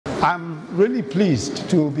I'm really pleased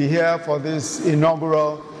to be here for this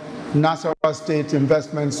inaugural Nasarawa State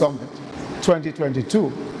Investment Summit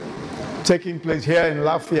 2022, taking place here in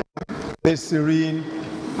Lafayette, this serene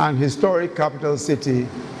and historic capital city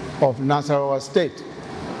of Nasarawa State.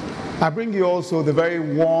 I bring you also the very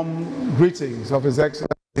warm greetings of His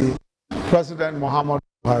Excellency President Muhammadu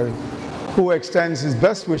Buhari, who extends his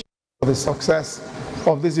best wishes for the success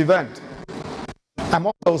of this event. I'm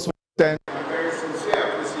also extending my very sincere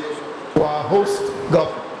appreciation to our host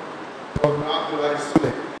governor, Governor Abdullahi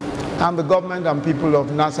Sule, and the government and people of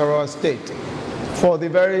Nasarawa State for the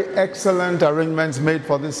very excellent arrangements made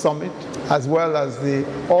for this summit, as well as the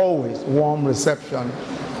always warm reception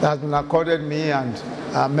that has been accorded me and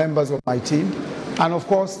members of my team, and of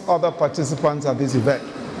course other participants at this event.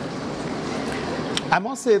 I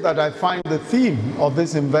must say that I find the theme of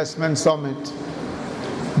this investment summit,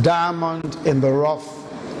 Diamond in the Rough,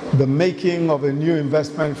 the making of a new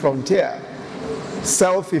investment frontier,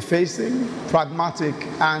 self-effacing, pragmatic,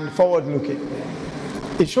 and forward-looking.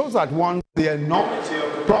 It shows at once the enormity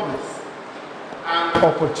of the promise and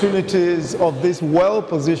opportunities of this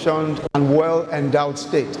well-positioned and well-endowed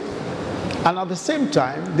state, and at the same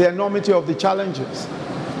time, the enormity of the challenges,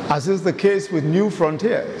 as is the case with new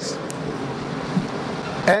frontiers.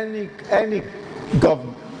 Any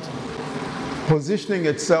government positioning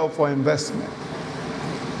itself for investment,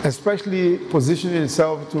 especially positioning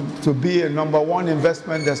itself to be a #1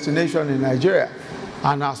 investment destination in Nigeria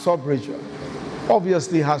and our sub-region,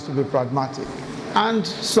 obviously has to be pragmatic and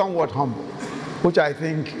somewhat humble, which I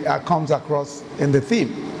think comes across in the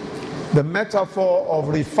theme. The metaphor of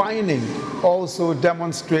refining also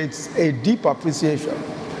demonstrates a deep appreciation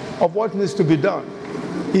of what needs to be done,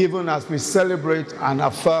 even as we celebrate and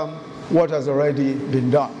affirm what has already been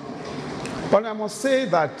done. But I must say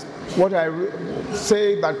that what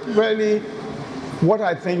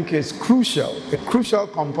I think is crucial, a crucial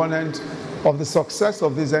component of the success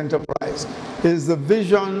of this enterprise is the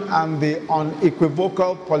vision and the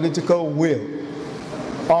unequivocal political will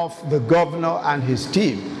of the governor and his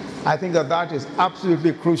team. I think that is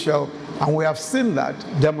absolutely crucial, and we have seen that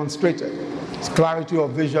demonstrated. It's clarity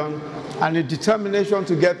of vision and a determination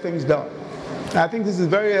to get things done. And I think this is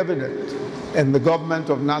very evident in the government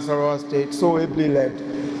of Nasarawa State, so ably led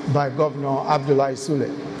by Governor Abdullahi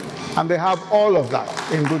Sule. And they have all of that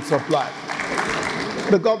in good supply.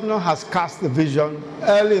 The governor has cast the vision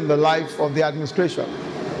early in the life of the administration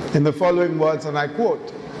in the following words, and I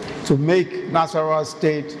quote, to make Nasarawa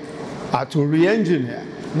State, to re-engineer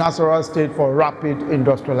Nasarawa State for rapid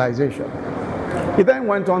industrialization. He then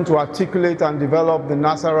went on to articulate and develop the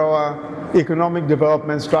Nasarawa Economic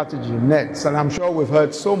Development Strategy, NEDS, and I'm sure we've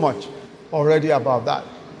heard so much already about that.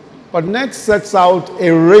 But NEDS sets out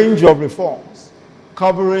a range of reforms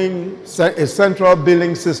covering a central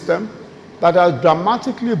billing system that has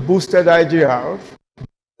dramatically boosted IGR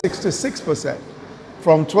 66%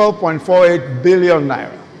 from 12.48 billion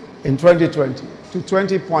naira in 2020 to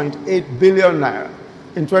 20.8 billion naira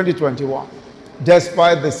in 2021,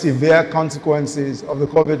 despite the severe consequences of the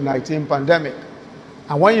COVID-19 pandemic.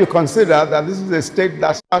 And when you consider that this is a state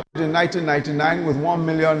that started in 1999 with 1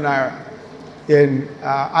 million naira in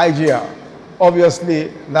IGR,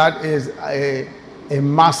 obviously that is a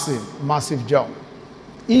massive jump.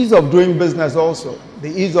 Ease of doing business also, the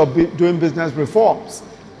ease of doing business reforms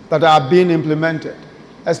that are being implemented,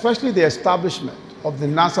 especially the establishment of the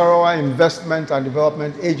Nasarawa Investment and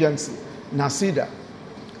Development Agency, NASIDA,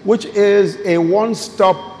 which is a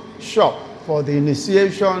one-stop shop for the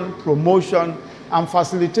initiation, promotion, and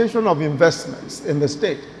facilitation of investments in the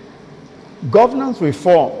state. Governance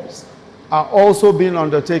reforms are also being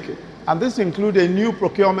undertaken, and this includes a new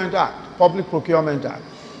Procurement Act, Public Procurement Act,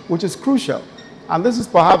 which is crucial. And this is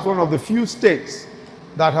perhaps one of the few states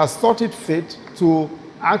that has thought it fit to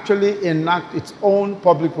actually enact its own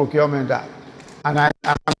Public Procurement Act. And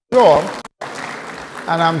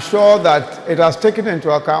I'm sure that it has taken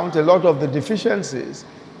into account a lot of the deficiencies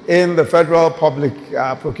in the Federal Public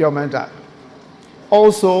Procurement Act.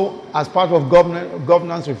 Also, as part of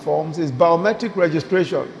governance reforms, is biometric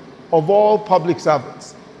registration of all public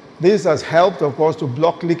servants. This has helped, of course, to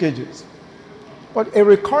block leakages. But a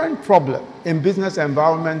recurrent problem in business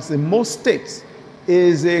environments in most states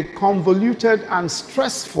is a convoluted and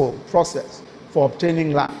stressful process for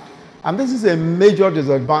obtaining land. And this is a major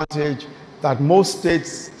disadvantage that most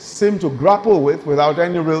states seem to grapple with without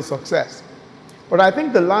any real success. But I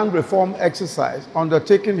think the land reform exercise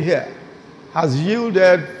undertaken here has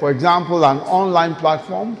yielded, for example, an online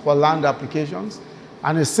platform for land applications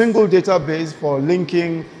and a single database for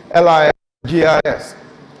linking LIS and GIS.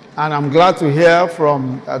 And I'm glad to hear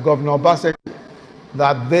from Governor Bassett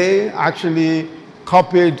that they actually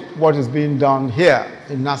copied what is being done here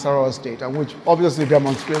in Nasarawa State, and which obviously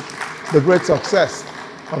demonstrates the great success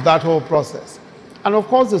of that whole process. And of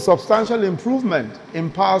course, the substantial improvement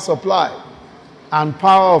in power supply. And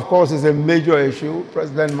power, of course, is a major issue.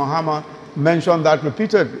 President Mahama mentioned that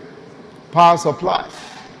repeatedly, power supply.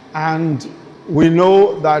 And we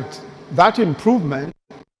know that that improvement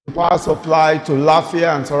in power supply to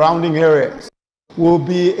Lafia and surrounding areas will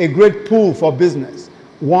be a great pull for business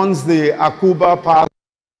once the Akuba power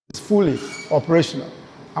is fully operational.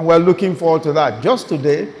 And we're looking forward to that. Just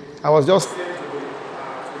today, I was just saying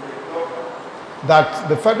that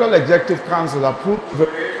the Federal Executive Council approved the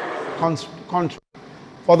contract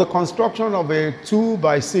for the construction of a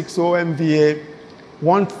 2x6 OMVA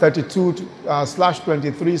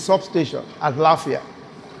 132/23 substation at Lafia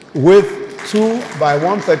with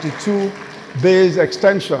 2x132 base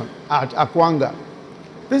extension at Akwanga.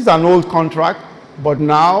 This is an old contract, but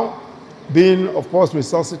now being, of course,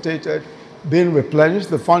 resuscitated, being replenished,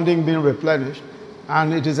 the funding being replenished,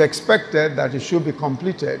 and it is expected that it should be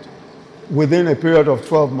completed within a period of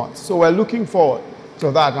 12 months. So we're looking forward to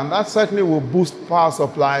that, and that certainly will boost power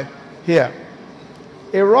supply here.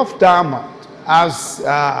 A rough diamond, as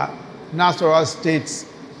Nasarawa State's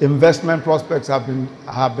investment prospects have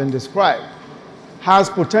been described, has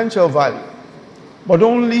potential value, but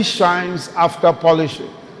only shines after polishing.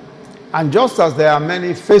 And just as there are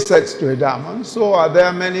many facets to a diamond, so are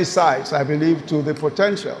there many sides, I believe, to the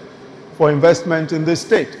potential for investment in this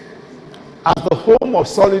state. As the home of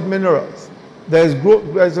solid minerals, there's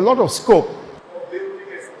a lot of scope for building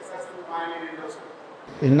a successful mining industry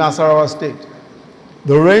in Nasarawa State.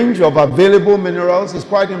 The range of available minerals is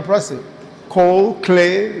quite impressive. Coal,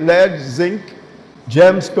 clay, lead, zinc,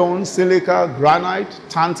 gemstone, silica, granite,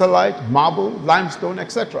 tantalite, marble, limestone,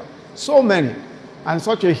 etc. So many, and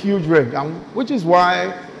such a huge range, and which is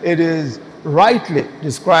why it is rightly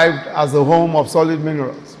described as the home of solid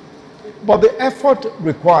minerals. But the effort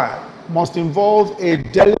required must involve a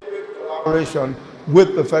deliberate collaboration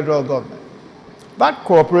with the federal government. That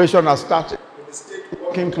cooperation has started with the state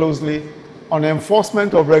working closely on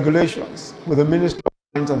enforcement of regulations with the Ministry of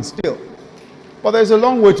Mines and Steel. But there's a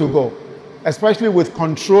long way to go, especially with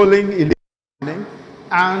controlling illegal mining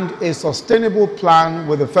and a sustainable plan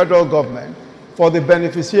with the federal government for the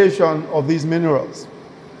beneficiation of these minerals.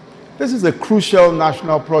 This is a crucial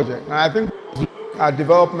national project, and I think we must look at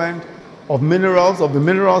development of minerals, of the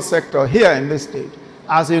mineral sector here in this state,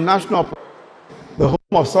 as a national project. The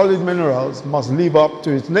home of solid minerals must live up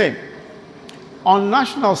to its name. Our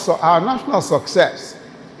national success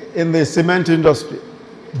in the cement industry,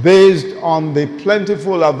 based on the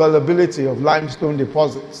plentiful availability of limestone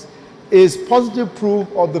deposits, is positive proof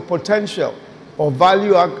of the potential of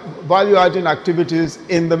value-adding activities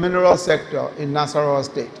in the mineral sector in Nasarawa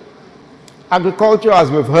State. Agriculture, as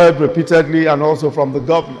we've heard repeatedly and also from the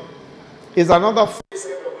governor, is another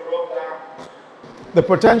facet of the rough diamond. The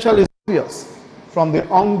potential is obvious from the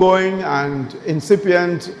ongoing and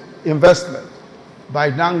incipient investment by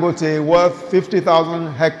Dangote worth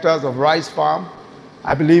 50,000 hectares of rice farm.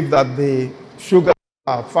 I believe that the sugar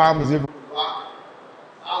farm is even larger.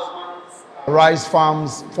 Rice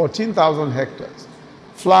farms, 14,000 hectares.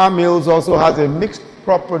 Flour mills also has a mixed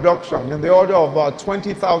crop production in the order of about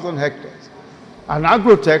 20,000 hectares. And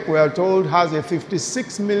agrotech, we are told, has a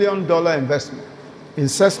 $56 million investment in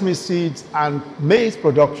sesame seeds and maize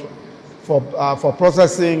production for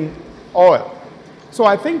processing oil. So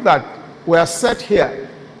I think that we are set here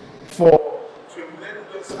for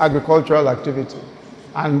tremendous agricultural activity,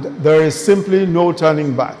 and there is simply no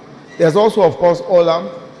turning back. There's also, of course, Olam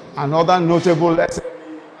and other notable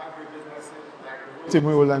SME agribusinesses like the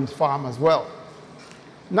Multimulant farm as well.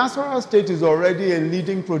 Nasarawa State is already a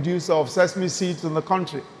leading producer of sesame seeds in the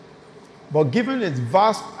country, but given its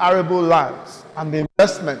vast arable lands and the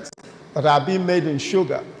investments that are being made in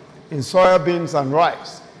sugar, in soybeans and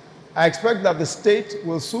rice, I expect that the state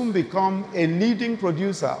will soon become a leading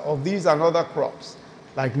producer of these and other crops,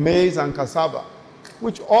 like maize and cassava,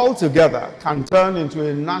 which altogether can turn into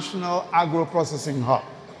a national agro-processing hub.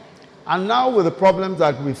 And now with the problems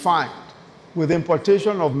that we find with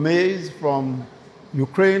importation of maize from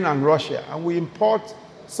Ukraine and Russia, and we import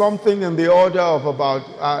something in the order of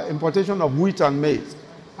about importation of wheat and maize,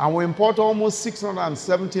 and we import almost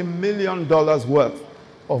 $670 million worth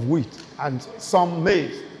of wheat and some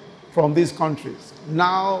maize from these countries.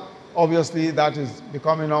 Now, obviously, that is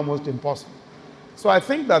becoming almost impossible. So I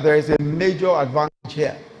think that there is a major advantage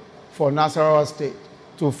here for Nasarawa State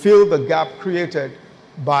to fill the gap created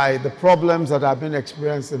by the problems that have been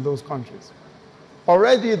experienced in those countries.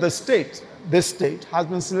 Already the state this state has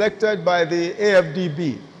been selected by the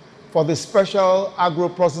AFDB for the Special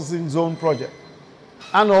Agro-Processing Zone project,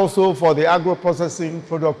 and also for the agro-processing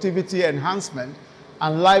productivity enhancement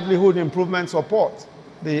and livelihood improvement support,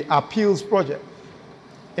 the Appeals project.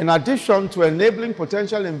 In addition to enabling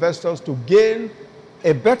potential investors to gain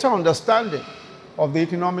a better understanding of the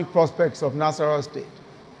economic prospects of Nasarawa State,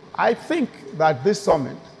 I think that this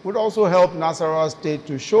summit would also help Nasarawa State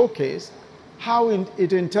to showcase how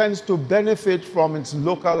it intends to benefit from its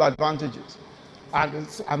local advantages.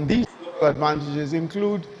 And these local advantages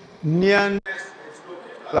include nearness,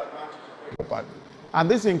 and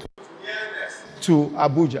this includes nearness to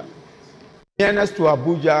Abuja. Nearness to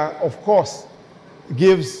Abuja, of course,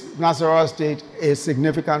 gives Nasarawa State a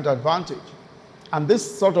significant advantage. And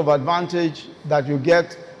this sort of advantage that you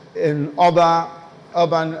get in other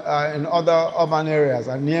urban areas,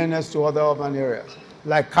 and nearness to other urban areas,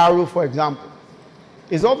 like Karu, for example,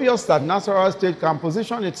 it's obvious that Nasarawa State can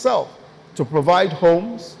position itself to provide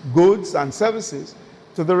homes, goods, and services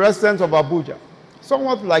to the residents of Abuja,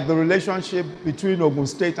 somewhat like the relationship between Ogun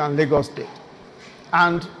State and Lagos State.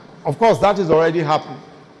 And of course, that is already happening,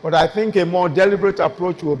 but I think a more deliberate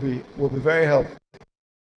approach will be very helpful.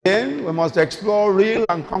 Again, we must explore real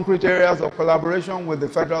and concrete areas of collaboration with the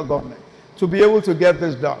federal government to be able to get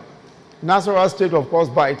this done. Nasarawa State, of course,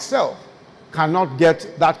 by itself cannot get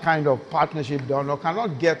that kind of partnership done, or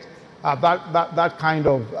cannot get that kind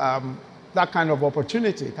of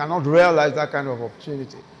opportunity, cannot realize that kind of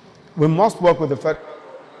opportunity. We must work with the federal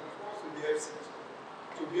government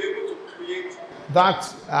to be able to create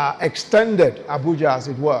that extended Abuja, as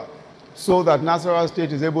it were, so that Nasarawa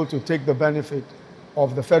State is able to take the benefit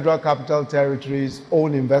of the Federal Capital Territory's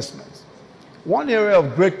own investments. One area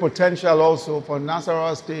of great potential also for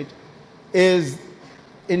Nasarawa State is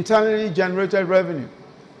internally generated revenue,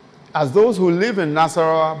 as those who live in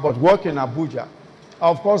Nasarawa but work in Abuja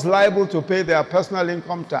are, of course, liable to pay their personal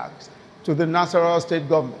income tax to the Nasarawa State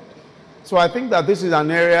government. So I think that this is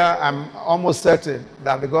an area I'm almost certain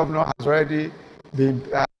that the governor has already been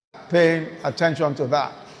paying attention to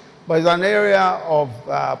that. But it's an area of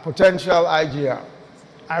potential IGR.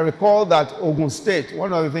 I recall that Ogun State,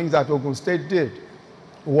 one of the things that Ogun State did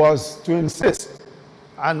was to insist,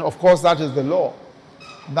 and of course that is the law,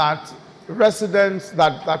 that residents,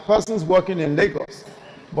 that persons working in Lagos,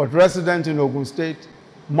 but residents in Ogun State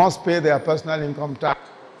must pay their personal income tax.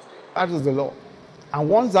 That is the law. And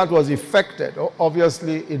once that was effected,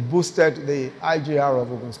 obviously it boosted the IGR of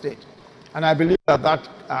Ogun State. And I believe that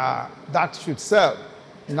that should serve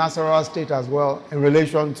Nasarawa State as well in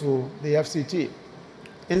relation to the FCT.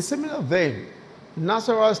 In similar vein,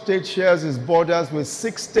 Nasarawa State shares its borders with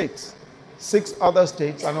 6 states, 6 other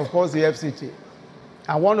states, and of course the FCT.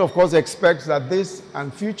 And one, of course, expects that this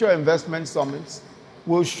and future investment summits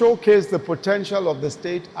will showcase the potential of the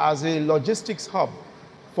state as a logistics hub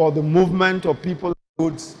for the movement of people and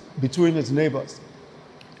goods between its neighbors.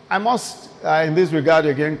 I must, in this regard,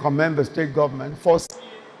 again, commend the state government for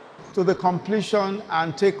to the completion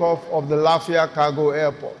and takeoff of the Lafia Cargo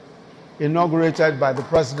Airport, inaugurated by the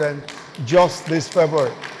President just this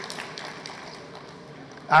February.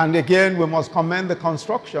 And again, we must commend the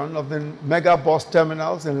construction of the mega bus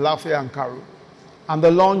terminals in Lafia and Karu, and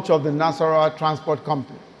the launch of the Nasarawa Transport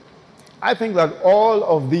Company. I think that all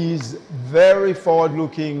of these very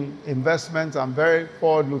forward-looking investments and very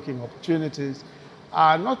forward-looking opportunities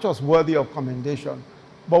are not just worthy of commendation,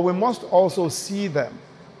 but we must also see them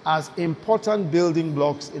as important building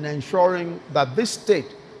blocks in ensuring that this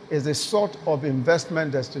state is the sort of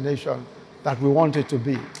investment destination that we want it to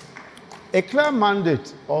be. A clear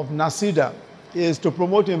mandate of NASIDA is to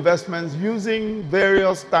promote investments using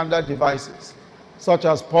various standard devices, such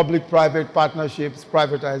as public-private partnerships,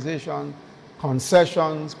 privatization,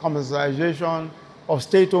 concessions, commercialization of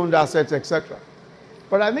state-owned assets, etc.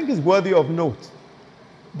 But I think it's worthy of note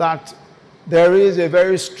that there is a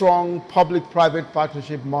very strong public-private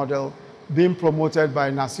partnership model being promoted by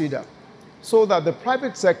NASIDA, so that the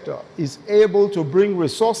private sector is able to bring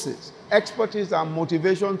resources, expertise, and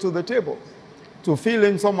motivation to the table to fill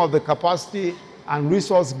in some of the capacity and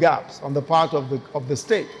resource gaps on the part of the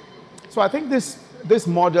state. So I think this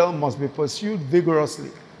model must be pursued vigorously,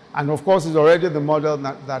 and of course is already the model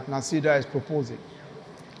that NASIDA is proposing.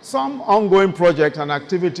 Some ongoing projects and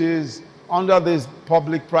activities under these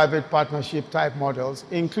public-private partnership type models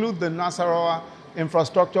include the Nasarawa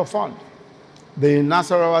Infrastructure Fund, the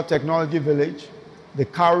Nasarawa Technology Village, the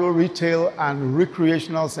Karu Retail and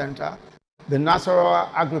Recreational Center, the Nasarawa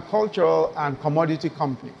Agricultural and Commodity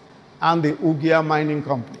Company, and the Ugia Mining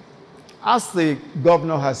Company. As the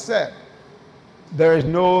governor has said, There is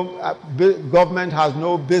no, government has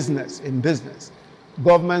no business in business.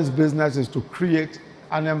 Government's business is to create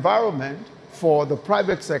an environment for the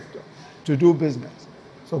private sector to do business.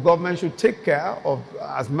 So government should take care of,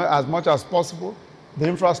 as much as possible, the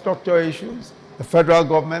infrastructure issues, the federal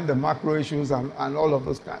government, the macro issues, and all of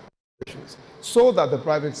those kinds of issues, so that the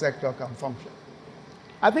private sector can function.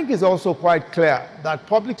 I think it's also quite clear that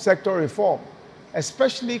public sector reform,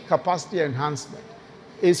 especially capacity enhancement,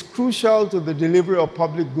 is crucial to the delivery of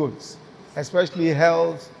public goods, especially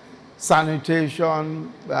health,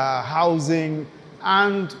 sanitation, housing,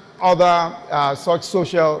 and other such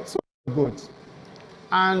social goods.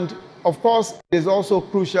 And of course, it is also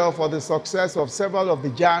crucial for the success of several of the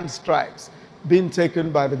giant strides being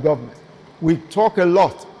taken by the government. We talk a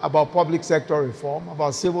lot about public sector reform,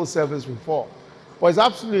 about civil service reform, but it's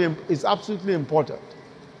absolutely important.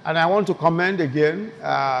 And I want to commend again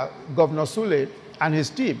Governor Sule and his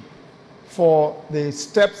team for the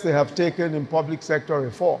steps they have taken in public sector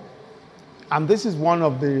reform. And this is one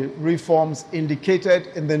of the reforms indicated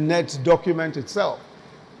in the NET document itself.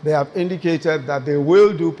 They have indicated that they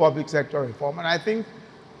will do public sector reform, and I think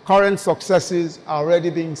current successes are already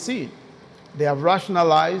being seen. They have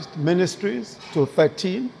rationalized ministries to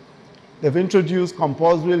 13. They've introduced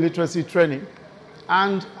compulsory literacy training,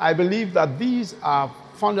 and I believe that these are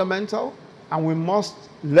fundamental, and we must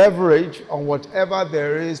leverage on whatever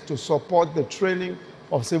there is to support the training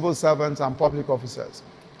of civil servants and public officers.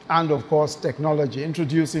 And of course, technology,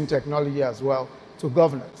 introducing technology as well to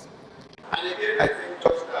governance. And again, I think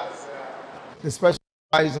just as the special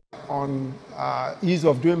advisor on ease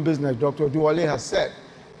of doing business, Dr. Duwale, has said,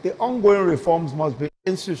 the ongoing reforms must be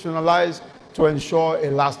institutionalized to ensure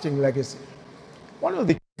a lasting legacy. One of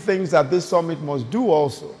the key things that this summit must do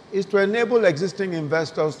also is to enable existing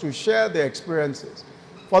investors to share their experiences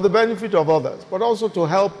for the benefit of others, but also to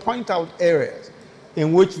help point out areas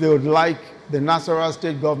in which they would like the Nasarawa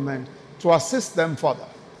state government to assist them further.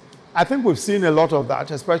 I think we've seen a lot of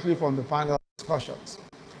that, especially from the panel discussions.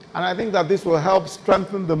 And I think that this will help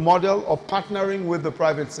strengthen the model of partnering with the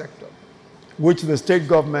private sector, which the state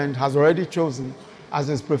government has already chosen as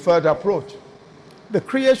its preferred approach. The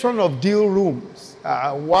creation of deal rooms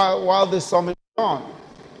while this summit is on,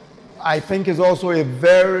 I think is also a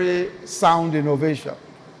very sound innovation.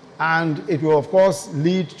 And it will, of course,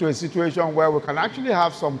 lead to a situation where we can actually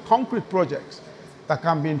have some concrete projects that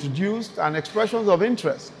can be introduced and expressions of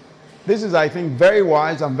interest. This is, I think, very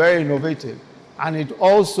wise and very innovative. And it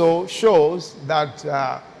also shows that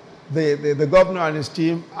the governor and his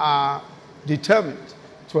team are determined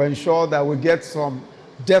to ensure that we get some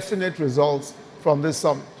definite results from this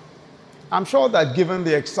summit. I'm sure that given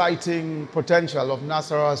the exciting potential of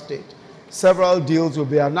Nasarawa State, several deals will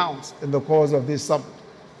be announced in the course of this summit.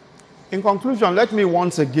 In conclusion, let me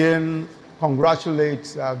once again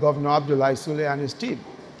congratulate Governor Abdullahi Sule and his team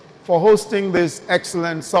for hosting this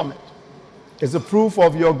excellent summit. It's a proof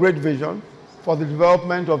of your great vision for the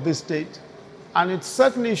development of this state, and it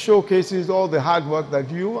certainly showcases all the hard work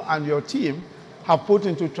that you and your team have put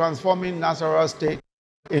into transforming Nasarawa State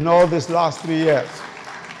in all these last 3 years.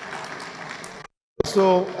 I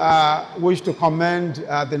also wish to commend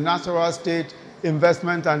the Nasarawa State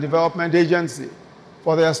Investment and Development Agency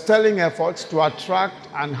for their sterling efforts to attract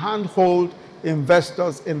and handhold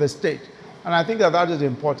investors in the state. And I think that that is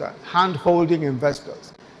important, hand-holding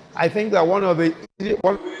investors. I think that one way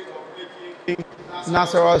of making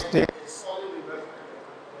Nasarawa State a solid investment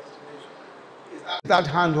destination is that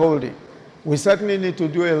hand-holding. We certainly need to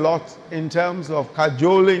do a lot in terms of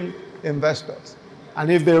cajoling investors.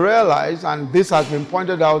 And if they realize, and this has been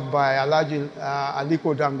pointed out by Alhaji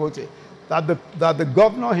Aliko Dangote, that the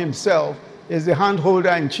governor himself is the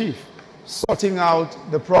hand-holder-in-chief, sorting out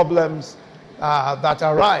the problems that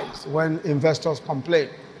arise when investors complain.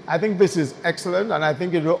 I think this is excellent, and I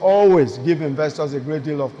think it will always give investors a great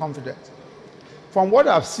deal of confidence. From what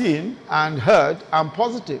I've seen and heard, I'm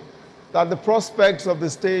positive that the prospects of the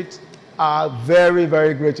state are very,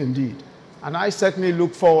 very great indeed. And I certainly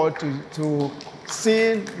look forward to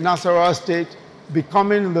seeing Nasarawa State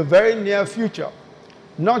becoming in the very near future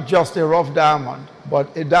not just a rough diamond,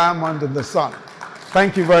 but a diamond in the sun.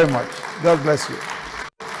 Thank you very much. God bless you.